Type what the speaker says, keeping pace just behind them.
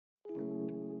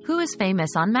Who is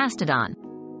famous on Mastodon?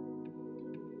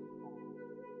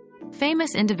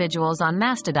 Famous individuals on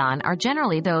Mastodon are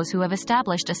generally those who have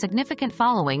established a significant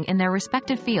following in their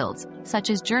respective fields, such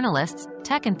as journalists,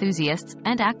 tech enthusiasts,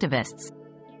 and activists.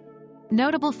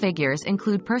 Notable figures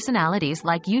include personalities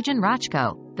like Eugen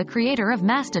Rochko, the creator of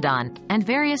Mastodon, and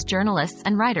various journalists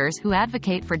and writers who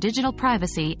advocate for digital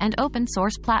privacy and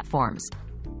open-source platforms.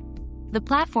 The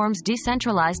platform's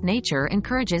decentralized nature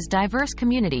encourages diverse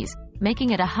communities,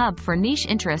 making it a hub for niche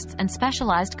interests and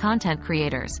specialized content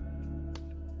creators.